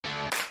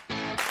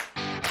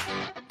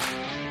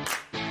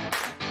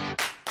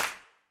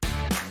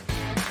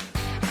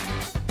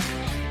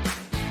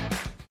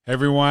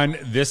Everyone,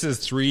 this is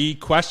 3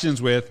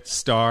 Questions with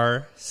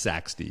Starr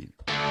Sackstein.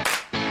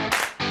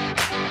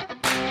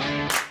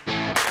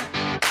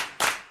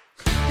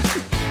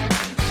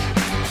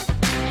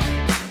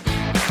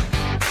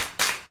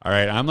 All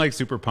right, I'm like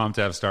super pumped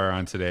to have Starr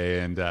on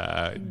today and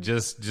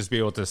just be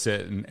able to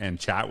sit and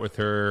chat with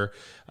her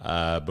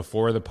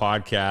before the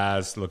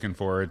podcast. Looking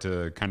forward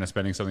to kind of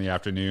spending some of the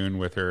afternoon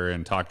with her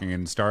and talking.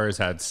 And Starr has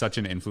had such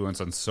an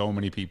influence on so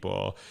many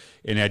people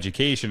in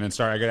education. And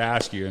Starr, I got to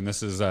ask you, and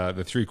this is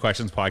the 3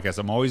 Questions podcast.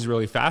 I'm always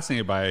really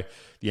fascinated by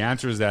the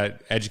answers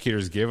that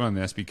educators give on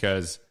this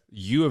because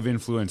you have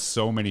influenced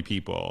so many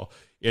people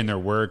in their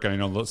work. And I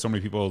know so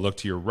many people look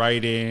to your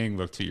writing,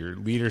 look to your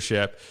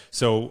leadership.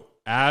 So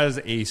as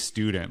a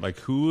student, like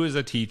who is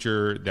a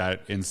teacher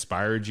that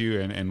inspired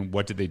you and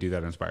what did they do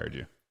that inspired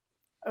you?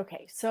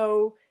 Okay,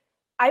 so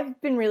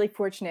I've been really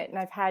fortunate and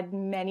I've had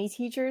many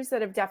teachers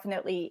that have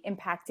definitely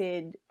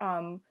impacted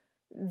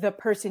the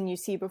person you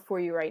see before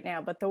you right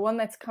now. But the one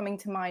that's coming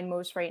to mind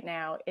most right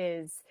now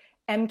is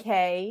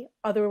MK,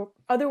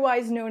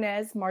 otherwise known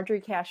as Marjorie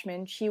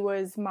Cashman. She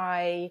was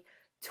my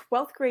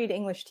 12th grade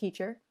English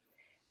teacher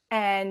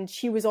and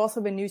she was also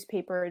the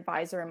newspaper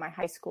advisor in my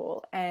high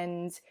school.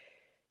 And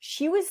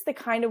she was the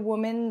kind of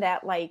woman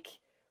that like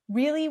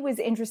really was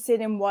interested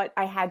in what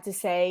I had to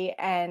say.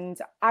 And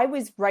I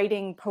was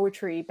writing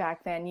poetry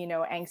back then, you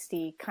know,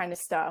 angsty kind of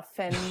stuff.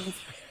 And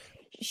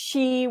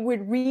she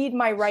would read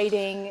my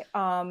writing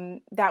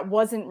that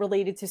wasn't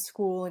related to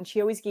school. And she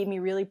always gave me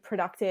really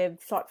productive,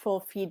 thoughtful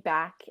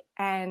feedback.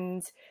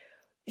 And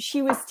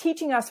she was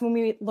teaching us when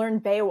we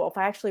learned Beowulf.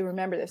 I actually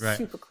remember this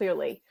super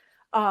clearly.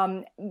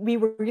 We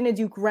were going to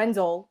do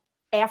Grendel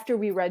after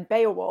we read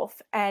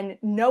Beowulf, and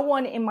no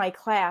one in my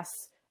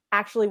class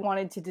actually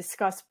wanted to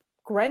discuss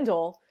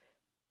Grendel,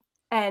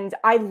 and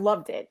I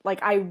loved it.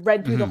 Like I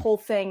read through the whole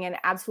thing and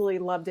absolutely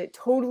loved it.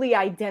 Totally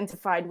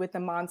identified with the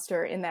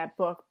monster in that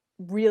book.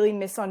 Really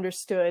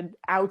misunderstood,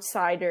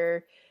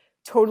 outsider,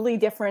 totally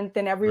different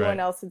than everyone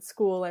else at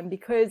school. And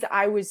because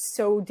I was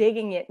so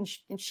digging it,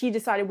 and she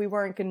decided we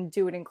weren't going to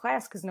do it in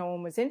class because no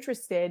one was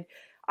interested,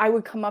 I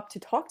would come up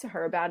to talk to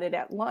her about it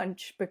at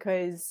lunch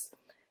because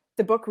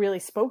the book really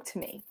spoke to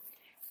me.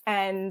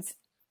 And,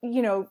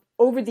 you know,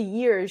 over the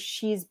years,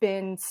 she's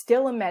been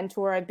still a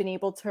mentor. I've been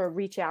able to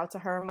reach out to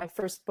her. My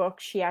first book,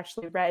 she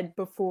actually read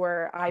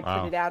before I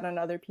put it out on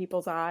other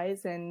people's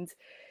eyes. And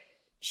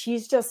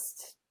she's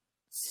just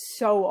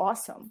so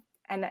awesome.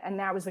 And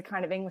that was the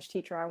kind of English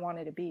teacher I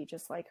wanted to be,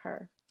 just like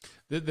her.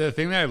 The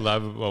thing that I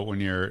love about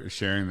when you're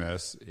sharing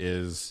this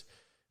is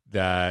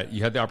that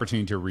you had the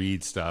opportunity to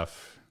read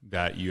stuff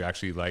that you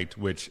actually liked,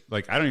 which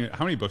like, I don't know,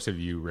 how many books have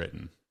you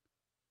written?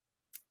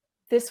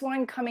 This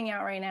one coming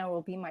out right now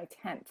will be my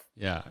 10th.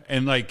 Yeah.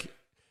 And like,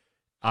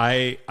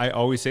 I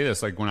always say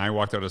this, like when I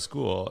walked out of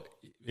school,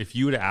 if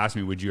you would have asked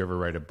me, would you ever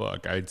write a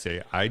book? I'd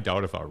say, I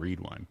doubt if I'll read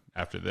one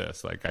after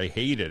this. Like I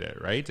hated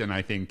it. Right. And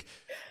I think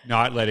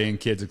not letting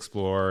kids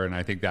explore. And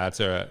I think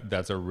that's a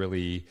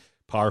really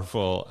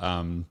powerful,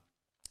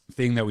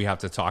 thing that we have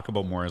to talk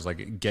about more is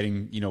like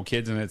getting, you know,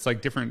 kids, and it's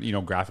like different, you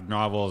know, graphic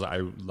novels.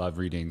 I love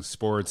reading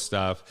sports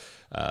stuff.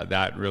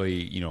 That really,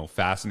 you know,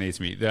 fascinates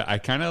me. I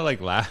kind of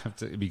like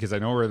laughed because I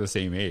know we're the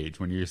same age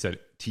when you said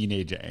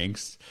teenage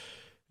angst,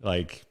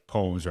 like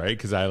poems, right?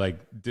 Because I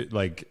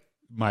like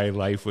my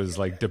life was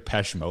like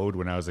Depeche Mode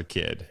when I was a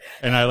kid,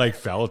 and I like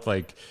felt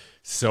like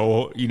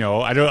so, you know,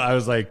 I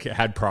was like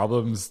had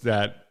problems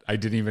that I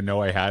didn't even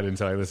know I had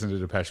until I listened to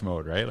Depeche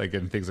Mode, right? Like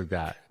and things like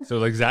that. So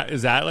like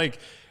is that like,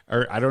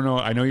 or I don't know.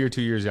 I know you're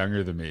 2 years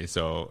younger than me.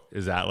 So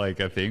is that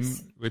like a thing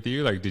with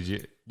you? Like,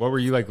 what were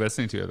you like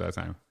listening to at that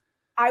time?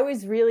 I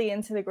was really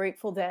into the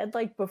Grateful Dead.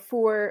 Like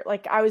before,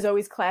 like I was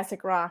always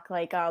classic rock,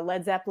 like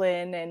Led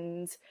Zeppelin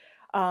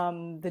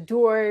and the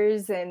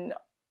Doors. And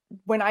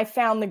when I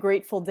found the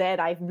Grateful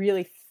Dead, I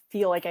really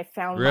feel like I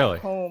found my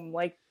home.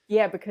 Like,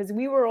 yeah, because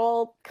we were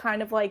all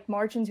kind of like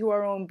marching to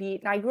our own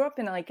beat. And I grew up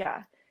in like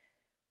a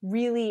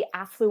really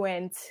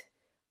affluent,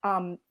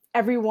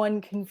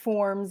 everyone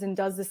conforms and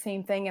does the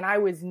same thing. And I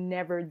was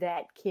never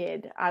that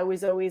kid. I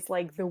was always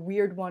like the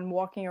weird one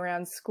walking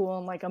around school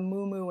in like a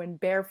muumuu and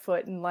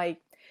barefoot and like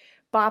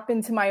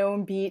bopping to my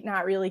own beat,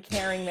 not really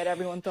caring that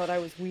everyone thought I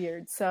was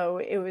weird. So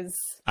it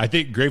was... I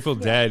think Grateful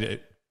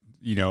Dead,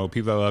 you know,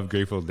 people that love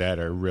Grateful Dead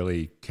are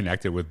really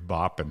connected with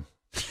bopping.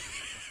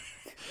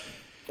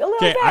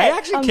 Okay,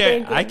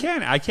 I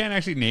can't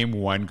actually name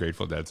one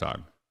Grateful Dead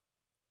song.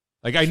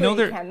 Like I know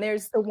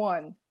there's the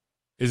one.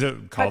 Is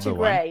it called Touch of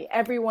Grey?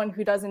 Everyone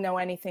who doesn't know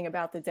anything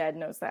about the Dead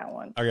knows that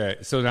one. Okay,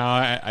 so now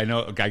I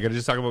know. Okay, I got to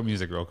just talk about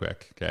music real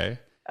quick.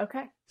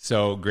 Okay.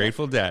 So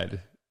Grateful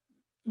Dead.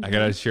 I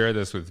got to share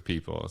this with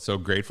people. So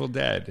Grateful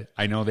Dead,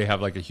 I know they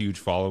have like a huge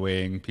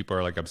following. People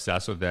are like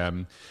obsessed with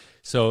them.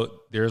 So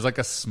there's like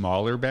a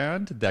smaller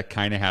band that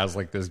kind of has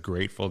like this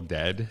Grateful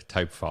Dead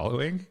type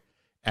following.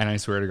 And I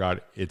swear to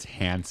God, it's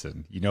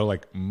Hanson. You know,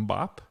 like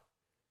Mbop.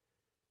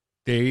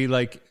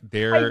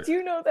 They're I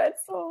do know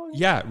that song.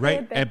 Yeah,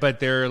 right.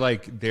 But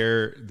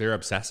they're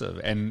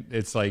obsessive, and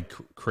it's like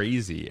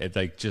crazy. It's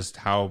like just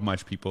how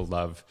much people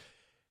love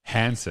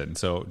Hanson.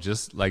 So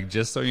just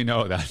so you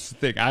know, that's the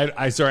thing.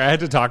 I sorry, I had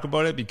to talk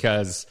about it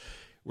because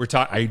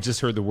I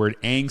just heard the word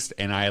angst,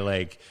 and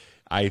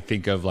I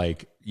think of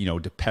like, you know,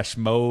 Depeche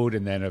Mode,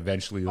 and then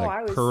eventually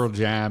like Pearl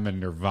Jam and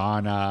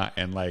Nirvana,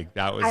 and like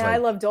that was. I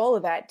loved all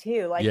of that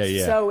too. Like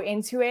yeah. so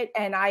into it,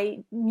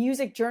 and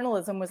music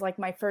journalism was like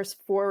my first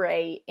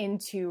foray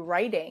into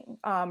writing.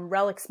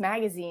 Relics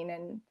magazine,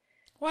 and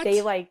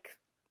they like.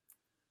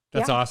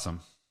 That's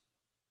awesome.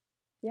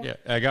 Yeah,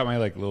 I got my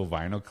like little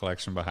vinyl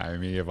collection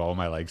behind me of all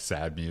my like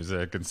sad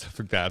music and stuff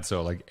like that.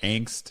 So like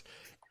angst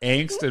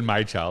and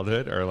my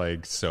childhood are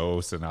like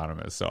so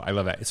synonymous. So I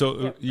love that.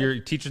 So your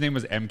teacher's name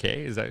was MK,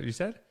 is that what you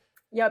said?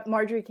 Yep,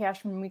 Marjorie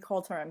Cashman. We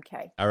called her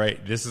MK. All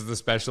right, this is the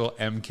special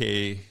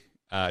MK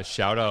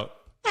shout out.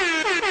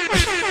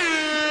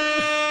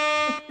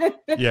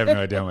 You have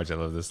no idea how much I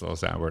love this little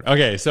soundboard.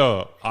 Okay,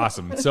 so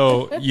awesome.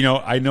 So, you know,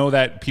 I know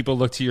that people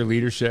look to your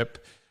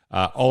leadership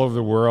all over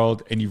the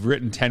world, and you've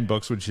written 10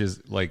 books, which is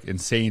like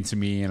insane to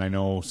me. And I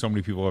know so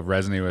many people have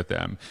resonated with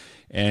them.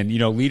 And, you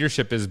know,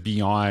 leadership is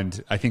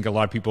beyond, I think a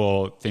lot of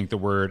people think the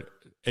word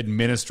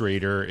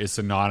administrator is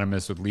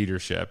synonymous with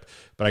leadership,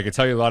 but I could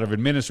tell you a lot of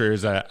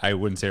administrators that I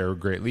wouldn't say are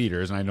great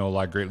leaders. And I know a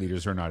lot of great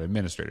leaders who are not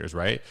administrators,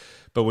 right?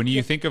 But when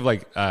you think of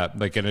like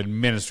an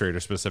administrator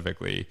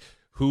specifically,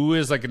 who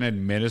is like an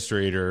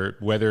administrator,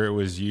 whether it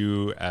was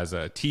you as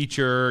a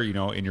teacher, you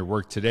know, in your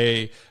work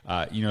today,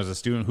 you know, as a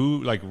student,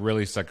 who like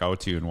really stuck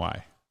out to you and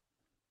why?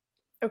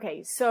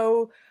 Okay,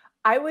 so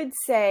I would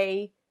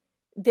say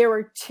there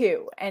were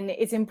two, and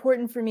it's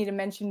important for me to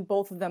mention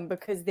both of them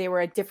because they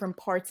were at different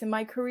parts in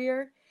my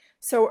career.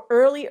 So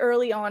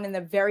early on in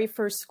the very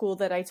first school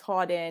that I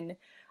taught in,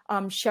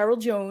 Cheryl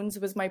Jones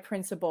was my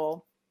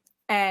principal.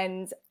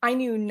 And I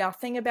knew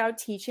nothing about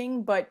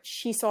teaching, but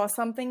she saw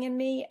something in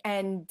me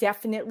and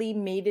definitely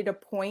made it a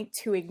point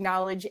to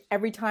acknowledge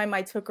every time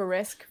I took a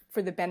risk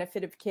for the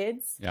benefit of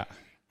kids. Yeah.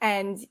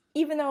 And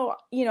even though,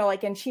 you know,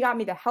 like, and she got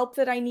me the help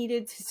that I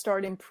needed to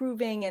start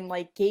improving and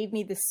like gave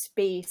me the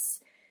space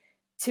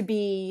to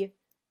be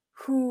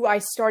who I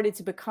started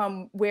to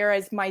become.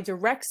 Whereas my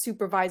direct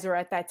supervisor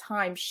at that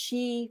time,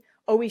 she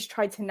always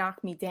tried to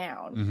knock me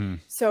down. Mm-hmm.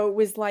 So it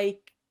was like,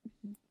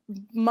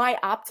 my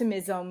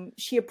optimism,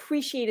 she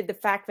appreciated the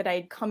fact that I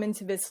had come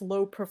into this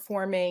low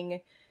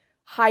performing,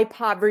 high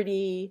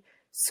poverty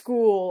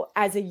school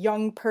as a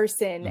young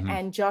person mm-hmm.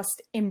 and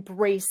just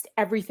embraced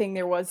everything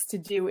there was to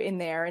do in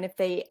there. And if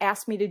they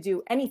asked me to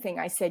do anything,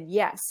 I said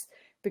yes,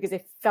 because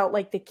it felt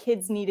like the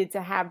kids needed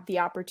to have the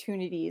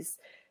opportunities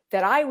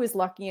that I was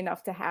lucky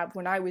enough to have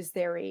when I was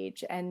their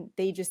age. And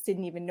they just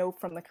didn't even know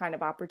from the kind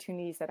of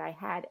opportunities that I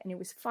had. And it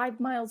was 5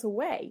 miles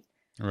away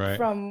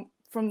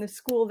from the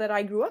school that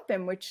I grew up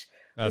in, which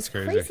was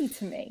crazy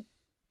to me.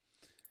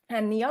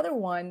 And the other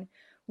one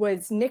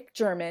was Nick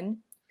German,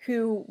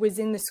 who was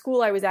in the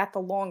school I was at the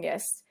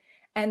longest.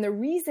 And the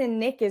reason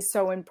Nick is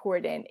so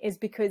important is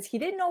because he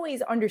didn't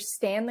always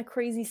understand the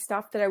crazy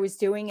stuff that I was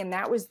doing. And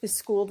that was the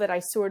school that I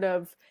sort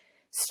of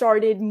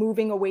started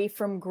moving away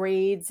from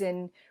grades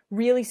and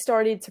really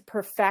started to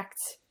perfect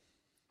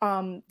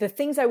the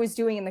things I was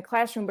doing in the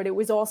classroom. But it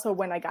was also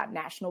when I got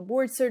national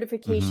board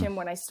certification, mm-hmm.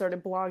 when I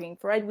started blogging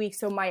for Ed Week.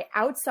 So my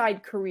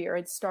outside career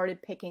had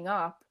started picking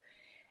up.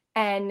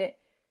 And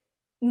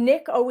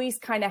Nick always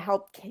kind of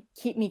helped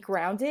keep me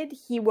grounded.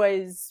 He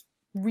was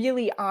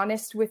really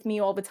honest with me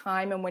all the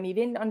time. And when he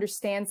didn't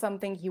understand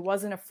something, he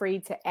wasn't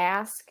afraid to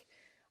ask.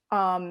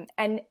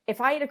 And if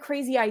I had a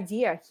crazy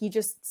idea, he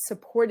just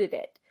supported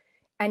it.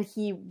 And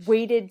he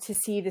waited to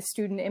see the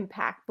student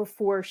impact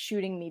before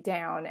shooting me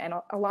down. And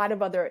a lot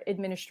of other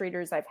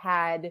administrators I've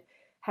had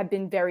have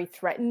been very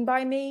threatened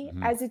by me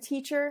mm-hmm. as a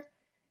teacher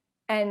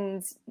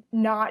and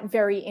not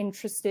very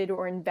interested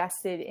or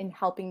invested in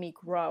helping me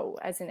grow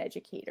as an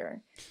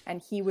educator.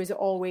 And he was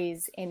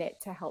always in it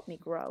to help me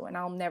grow. And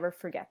I'll never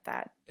forget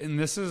that. And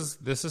this is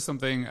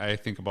something I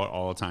think about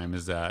all the time,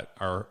 is that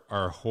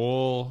our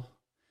whole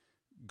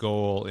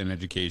goal in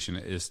education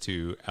is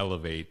to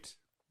elevate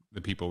the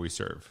people we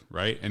serve,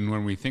 right? And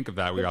when we think of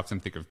that, we often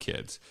think of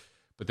kids.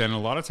 But then a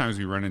lot of times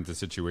we run into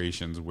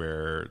situations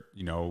where,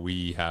 you know,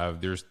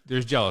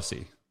 there's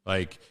jealousy.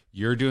 Like,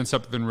 you're doing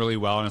something really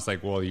well, and it's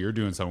like, well, you're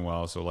doing something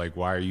well, so like,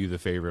 why are you the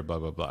favorite, blah,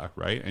 blah, blah,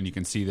 right? And you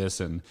can see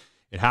this, and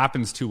it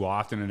happens too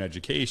often in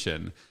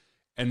education.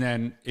 And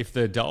then if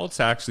the adults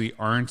actually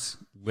aren't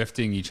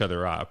lifting each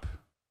other up,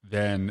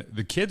 then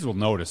the kids will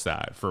notice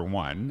that, for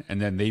one,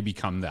 and then they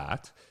become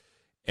that.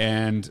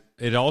 And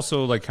it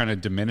also like kind of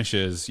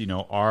diminishes, you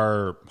know,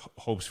 our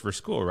hopes for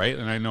school, right?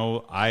 And I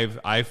know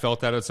I've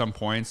felt that at some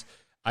points.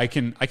 I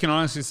can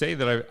honestly say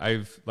that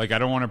I've like, I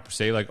don't want to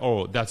say like,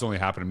 oh, that's only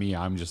happened to me,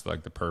 I'm just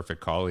like the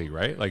perfect colleague,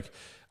 right? Like,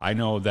 I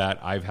know that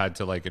I've had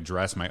to like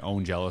address my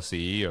own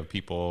jealousy of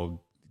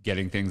people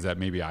getting things that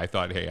maybe I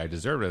thought, hey, I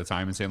deserved at the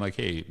time, and saying like,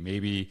 hey,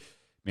 maybe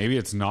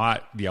it's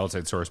not the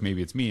outside source,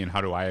 maybe it's me, and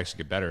how do I actually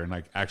get better? And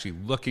like actually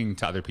looking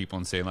to other people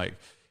and saying like,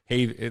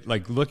 hey,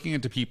 like looking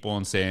into people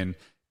and saying,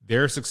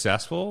 they're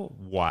successful,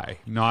 why?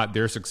 Not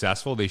they're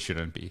successful, they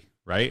shouldn't be,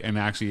 right? And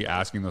actually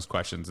asking those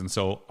questions. And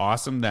so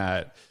awesome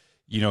that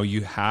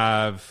you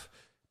have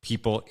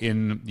people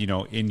in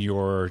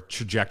your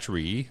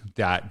trajectory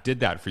that did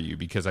that for you,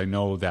 because I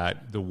know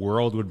that the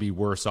world would be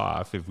worse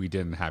off if we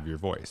didn't have your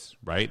voice,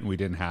 right? And we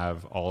didn't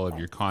have all of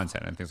your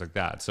content and things like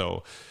that.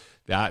 So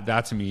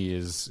that to me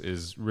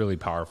is really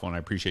powerful, and I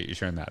appreciate you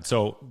sharing that.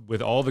 So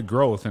with all the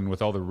growth and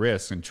with all the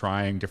risks and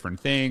trying different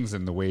things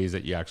and the ways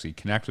that you actually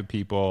connect with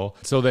people,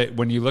 so that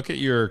when you look at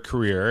your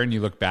career and you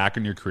look back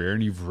on your career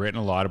and you've written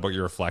a lot about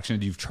your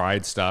reflections, you've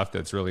tried stuff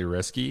that's really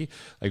risky,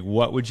 like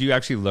what would you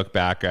actually look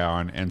back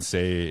on and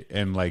say,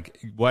 and like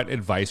what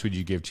advice would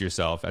you give to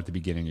yourself at the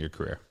beginning of your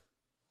career?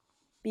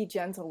 Be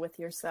gentle with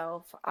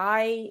yourself.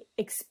 I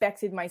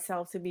expected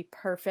myself to be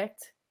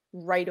perfect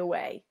right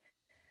away.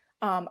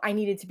 I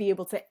needed to be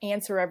able to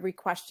answer every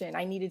question.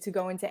 I needed to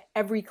go into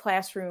every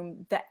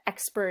classroom, the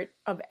expert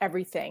of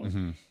everything.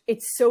 Mm-hmm.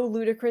 It's so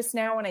ludicrous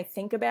now when I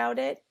think about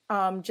it,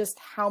 just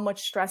how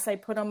much stress I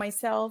put on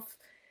myself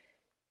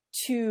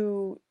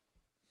to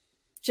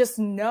just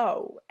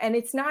know. And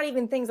it's not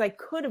even things I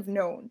could have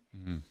known,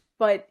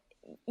 but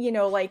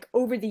like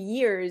over the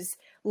years,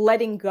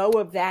 letting go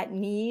of that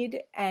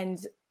need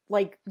and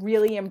like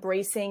really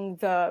embracing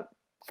the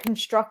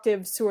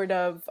constructive sort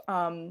of,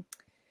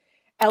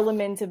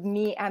 element of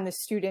me and the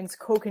students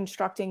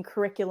co-constructing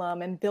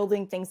curriculum and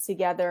building things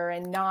together,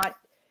 and not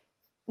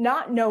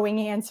knowing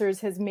answers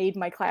has made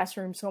my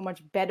classroom so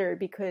much better,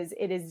 because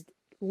it has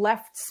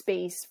left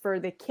space for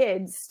the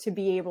kids to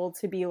be able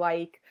to be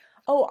like,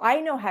 oh,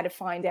 I know how to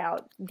find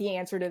out the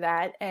answer to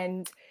that,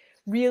 and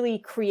really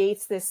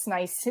creates this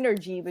nice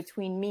synergy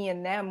between me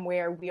and them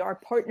where we are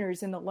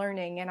partners in the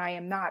learning, and I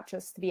am not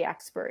just the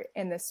expert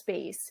in the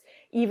space,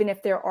 even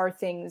if there are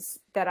things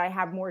that I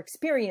have more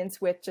experience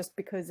with just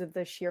because of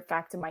the sheer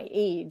fact of my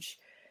age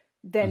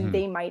than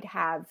they might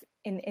have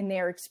in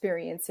their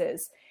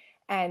experiences.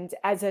 And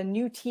as a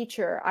new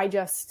teacher, I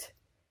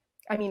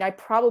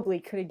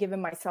probably could have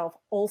given myself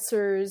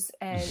ulcers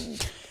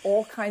and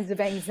all kinds of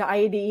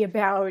anxiety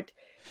about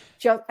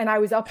and I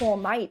was up all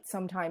night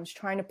sometimes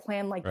trying to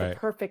plan like the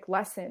perfect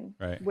lesson,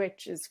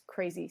 which is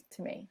crazy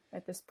to me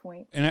at this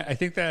point. And I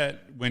think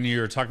that when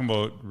you're talking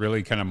about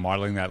really kind of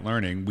modeling that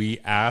learning, we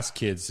ask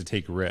kids to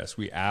take risks.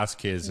 We ask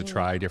kids to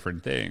try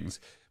different things.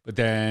 But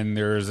then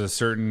there's a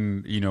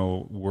certain,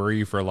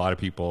 worry for a lot of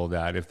people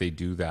that if they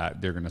do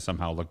that, they're going to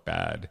somehow look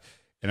bad.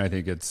 And I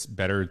think it's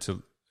better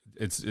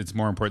it's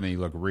more important that you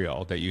look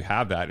real, that you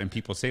have that. And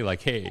people say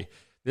like, hey,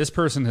 this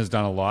person has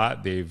done a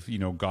lot. They've,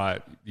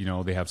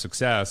 they have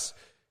success,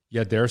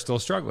 yet they're still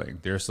struggling.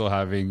 They're still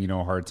having,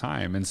 a hard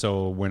time. And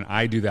so when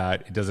I do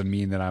that, it doesn't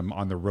mean that I'm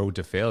on the road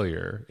to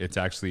failure. It's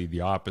actually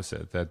the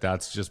opposite,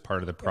 that's just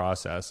part of the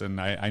process. And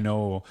I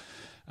know,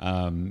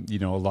 a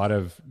lot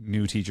of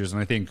new teachers,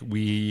 and I think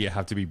we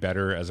have to be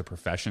better as a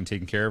profession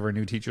taking care of our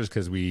new teachers,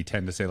 because we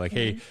tend to say like,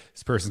 hey,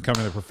 this person's coming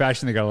to the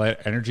profession, they got a lot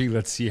of energy.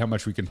 Let's see how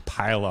much we can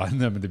pile on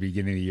them at the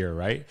beginning of the year,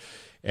 right?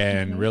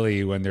 And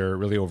really, when they're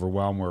really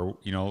overwhelmed, where,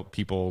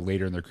 people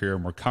later in their career are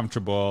more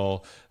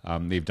comfortable,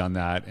 they've done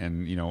that.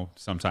 And,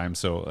 sometimes,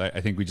 so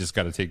I think we just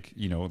got to take,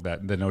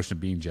 that the notion of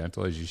being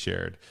gentle, as you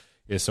shared,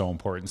 is so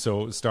important.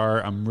 So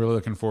Starr, I'm really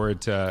looking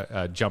forward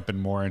to jumping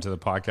more into the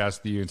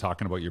podcast with you and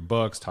talking about your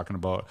books, talking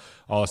about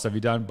all the stuff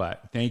you've done.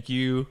 But thank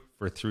you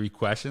for 3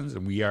 questions,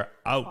 and we are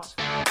out.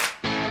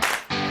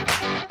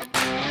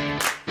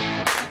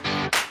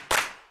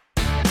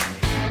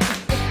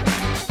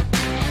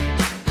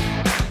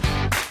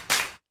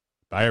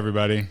 Bye,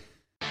 everybody.